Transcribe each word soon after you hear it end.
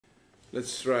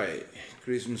Let's try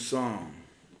Christmas song.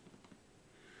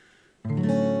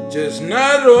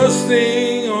 Chestnut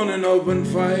roasting on an open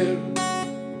fire,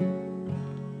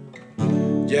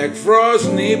 Jack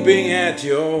Frost nipping at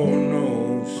your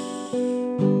nose,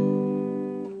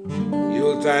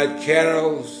 Yuletide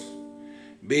carols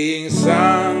being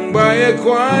sung by a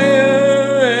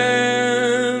choir,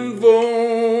 and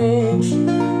folks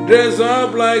dress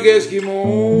up like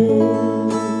Eskimos.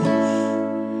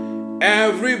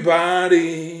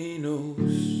 Everybody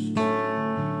knows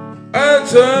a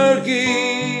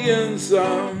turkey and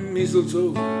some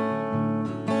mistletoe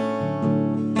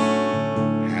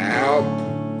help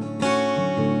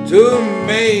to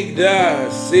make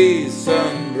the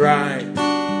season bright.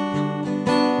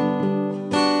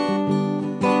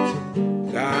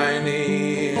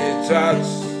 Tiny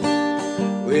tots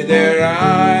with their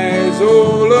eyes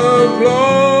all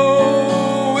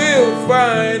aglow will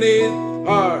find it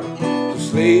hard to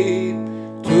sleep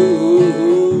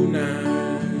tonight.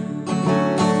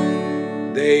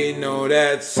 They know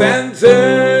that Santa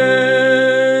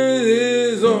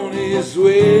is on his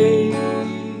way.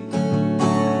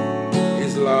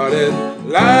 He's loaded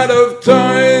lot of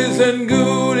toys and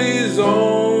goodies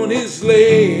on his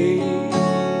sleigh,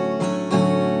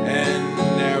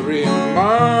 and every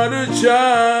mother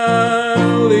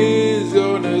child is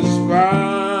gonna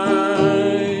spy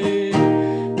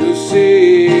to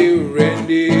see if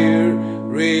reindeer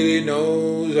really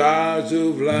knows how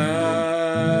to fly.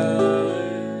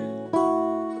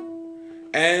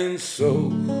 And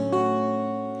so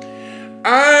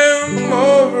I'm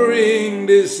offering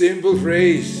this simple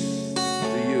phrase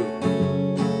to you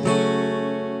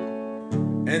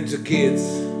and to kids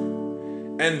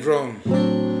and from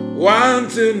 1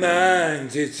 to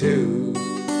 92.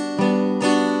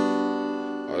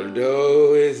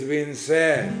 Although it's been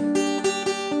said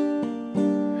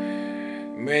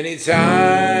many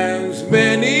times,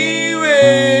 many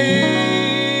ways,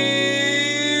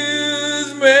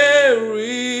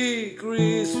 Merry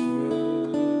Christmas,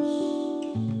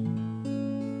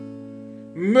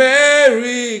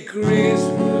 Merry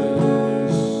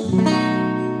Christmas,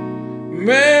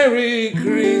 Merry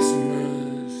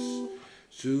Christmas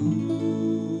to you.